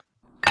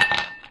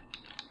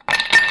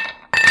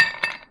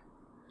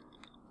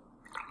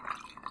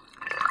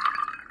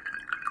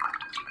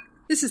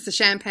This is the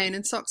Champagne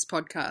and Socks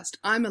podcast.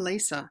 I'm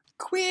Elisa.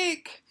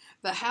 Quick!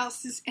 The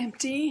house is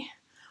empty.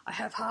 I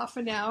have half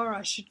an hour.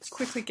 I should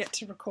quickly get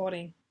to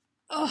recording.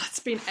 Oh, it's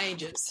been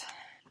ages.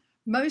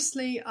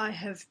 Mostly I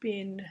have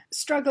been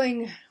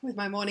struggling with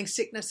my morning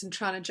sickness and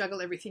trying to juggle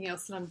everything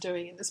else that I'm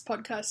doing, and this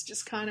podcast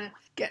just kind of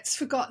gets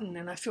forgotten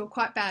and I feel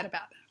quite bad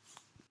about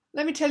it.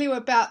 Let me tell you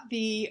about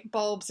the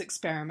bulbs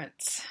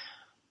experiments.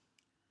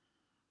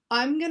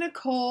 I'm going to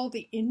call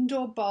the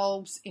indoor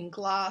bulbs in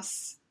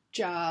glass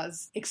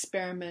jars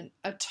experiment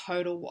a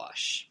total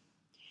wash.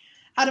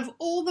 Out of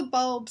all the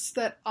bulbs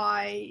that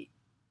I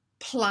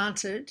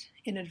planted,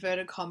 in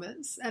inverted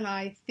commas, and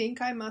I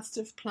think I must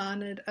have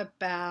planted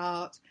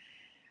about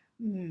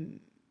 10,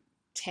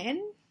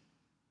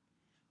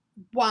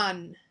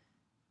 one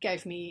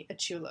gave me a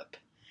tulip,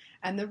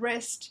 and the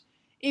rest,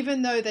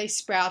 even though they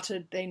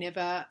sprouted, they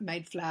never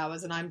made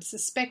flowers, and I'm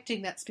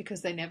suspecting that's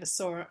because they never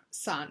saw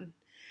sun.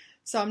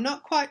 So I'm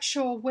not quite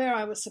sure where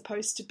I was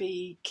supposed to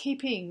be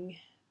keeping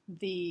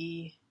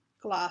the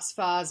glass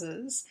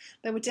vases.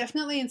 They were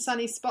definitely in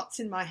sunny spots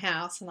in my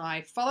house, and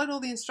I followed all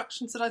the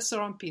instructions that I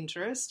saw on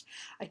Pinterest.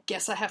 I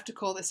guess I have to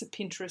call this a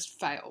Pinterest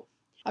fail.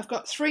 I've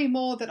got 3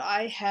 more that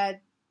I had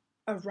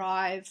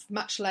arrive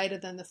much later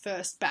than the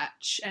first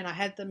batch, and I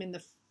had them in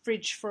the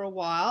fridge for a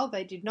while.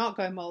 They did not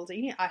go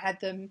mouldy. I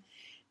had them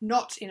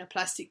not in a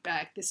plastic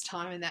bag this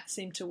time, and that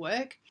seemed to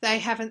work. They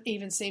haven't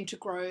even seemed to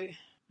grow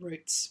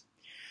roots.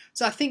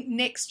 So I think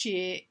next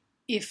year,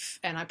 if,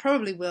 and I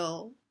probably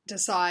will,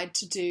 decide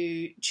to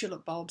do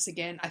tulip bulbs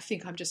again, I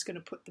think I'm just going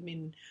to put them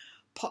in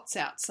pots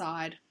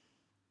outside.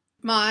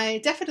 My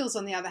daffodils,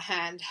 on the other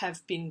hand,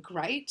 have been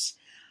great.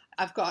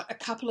 I've got a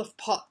couple of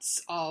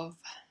pots of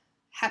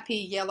happy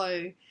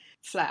yellow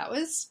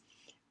flowers.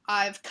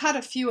 I've cut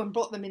a few and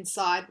brought them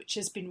inside, which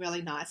has been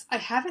really nice. I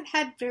haven't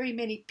had very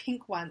many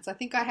pink ones. I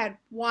think I had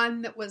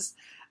one that was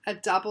a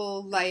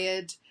double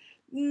layered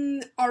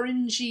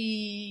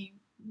orangey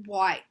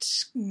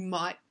white,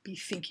 might be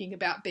thinking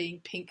about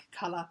being pink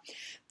colour.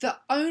 The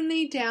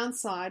only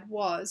downside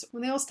was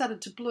when they all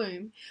started to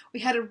bloom,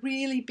 we had a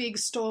really big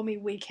stormy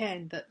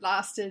weekend that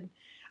lasted,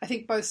 I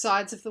think, both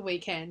sides of the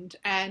weekend,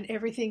 and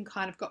everything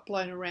kind of got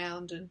blown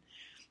around and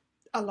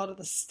a lot of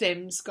the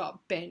stems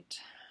got bent.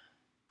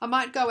 I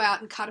might go out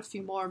and cut a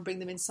few more and bring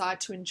them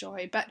inside to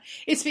enjoy, but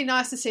it's been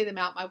nice to see them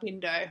out my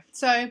window.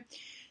 So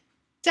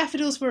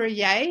daffodils were a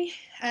yay,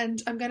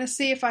 and I'm going to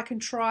see if I can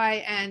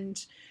try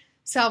and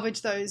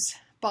salvage those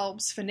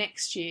bulbs for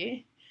next year,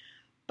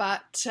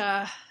 but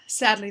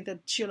sadly the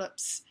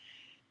tulips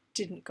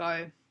didn't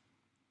go.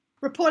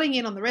 Reporting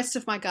in on the rest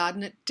of my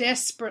garden, it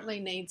desperately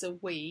needs a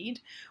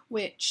weed,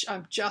 which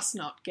I'm just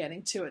not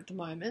getting to at the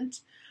moment.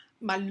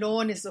 My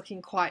lawn is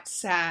looking quite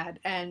sad,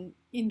 and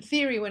in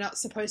theory we're not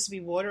supposed to be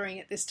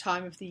watering at this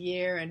time of the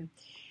year, and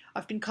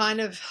I've been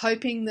kind of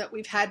hoping that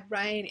we've had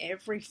rain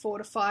every 4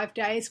 to 5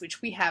 days,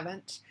 which we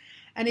haven't.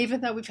 And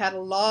even though we've had a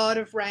lot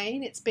of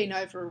rain, it's been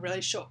over a really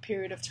short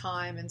period of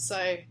time. And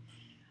so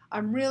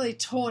I'm really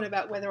torn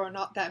about whether or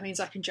not that means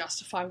I can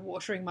justify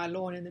watering my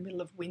lawn in the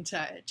middle of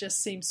winter. It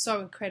just seems so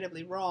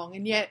incredibly wrong.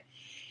 And yet,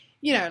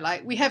 you know,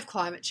 like, we have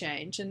climate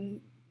change, and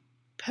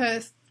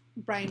Perth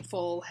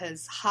rainfall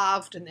has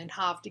halved and then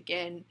halved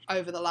again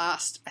over the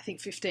last, I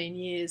think, 15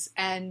 years.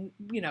 And,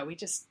 you know, we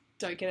just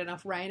don't get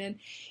enough rain. And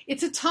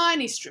it's a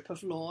tiny strip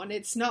of lawn.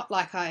 It's not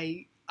like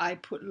I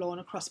put lawn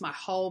across my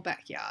whole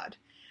backyard.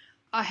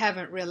 I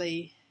haven't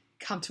really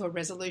come to a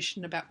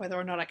resolution about whether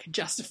or not I can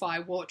justify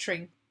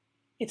watering.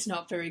 It's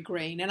not very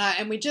green.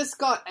 And we just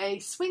got a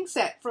swing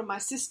set from my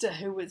sister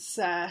who was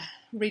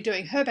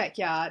redoing her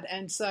backyard.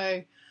 And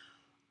so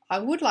I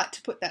would like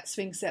to put that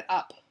swing set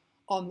up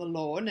on the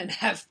lawn and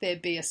have there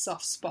be a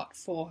soft spot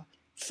for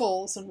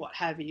falls and what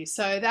have you.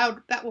 So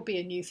that will be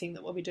a new thing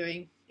that we'll be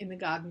doing in the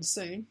garden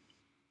soon.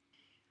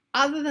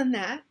 Other than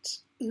that,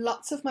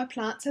 lots of my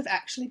plants have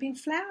actually been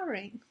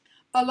flowering.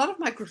 A lot of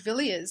my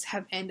grevilleas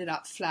have ended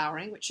up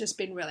flowering, which has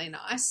been really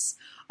nice.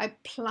 I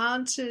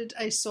planted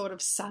a sort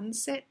of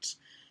sunset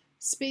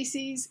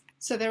species,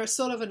 so they're a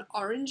sort of an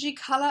orangey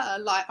colour, a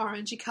light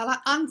orangey colour.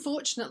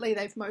 Unfortunately,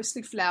 they've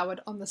mostly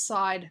flowered on the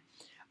side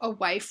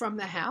away from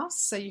the house,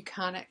 so you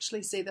can't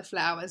actually see the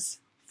flowers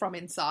from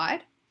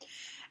inside.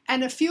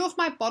 And a few of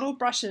my bottle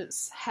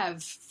brushes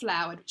have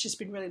flowered, which has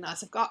been really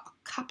nice. I've got a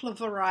couple of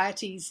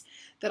varieties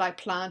that I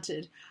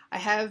planted. I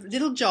have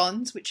Little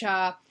Johns, which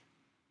are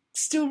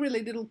still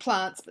really little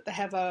plants, but they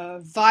have a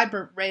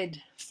vibrant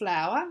red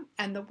flower,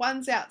 and the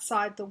ones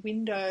outside the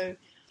window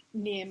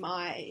near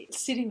my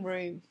sitting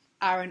room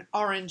are an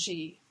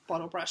orangey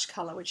bottle brush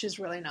colour, which is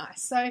really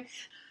nice. So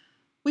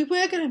we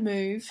were going to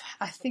move.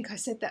 I think I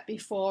said that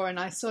before, and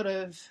I sort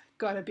of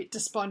got a bit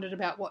despondent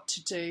about what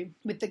to do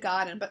with the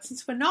garden, but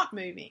since we're not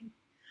moving,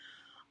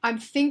 I'm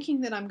thinking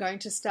that I'm going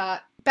to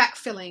start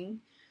backfilling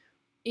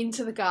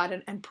into the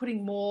garden and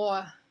putting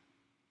more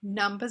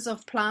numbers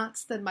of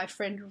plants than my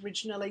friend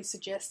originally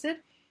suggested.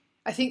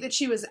 I think that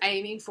she was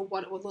aiming for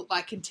what it will look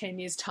like in 10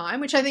 years'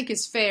 time, which I think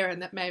is fair,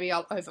 and that maybe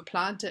I'll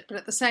overplant it. But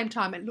at the same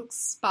time, it looks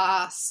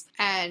sparse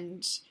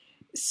and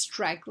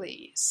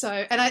straggly. So,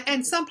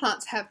 and some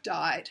plants have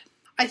died.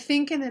 I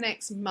think in the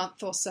next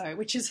month or so,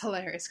 which is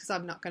hilarious because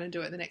I'm not going to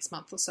do it the next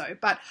month or so,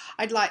 but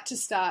I'd like to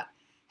start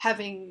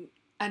having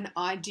an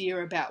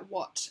idea about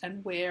what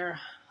and where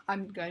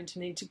I'm going to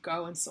need to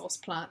go and source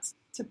plants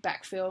to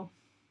backfill.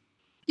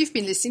 You've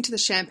been listening to the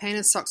Champagne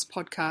and Socks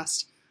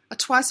podcast, a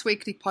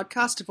twice-weekly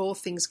podcast of all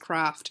things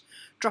craft,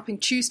 dropping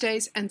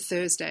Tuesdays and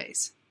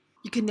Thursdays.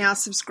 You can now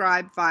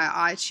subscribe via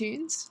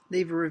iTunes,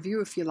 leave a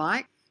review if you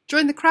like,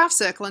 join the craft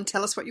circle and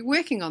tell us what you're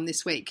working on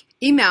this week.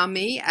 Email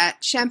me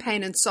at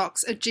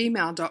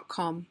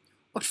champagneandsocks@gmail.com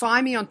or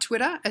find me on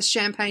Twitter as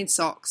Champagne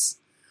Socks.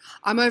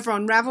 I'm over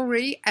on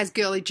Ravelry as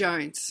Girly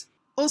Jones.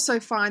 Also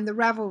find the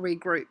Ravelry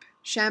group,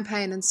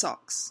 Champagne and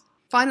Socks.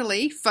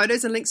 Finally,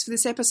 photos and links for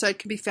this episode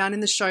can be found in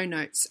the show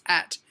notes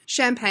at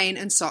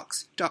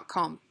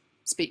champagneandsocks.com.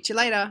 Speak to you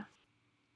later.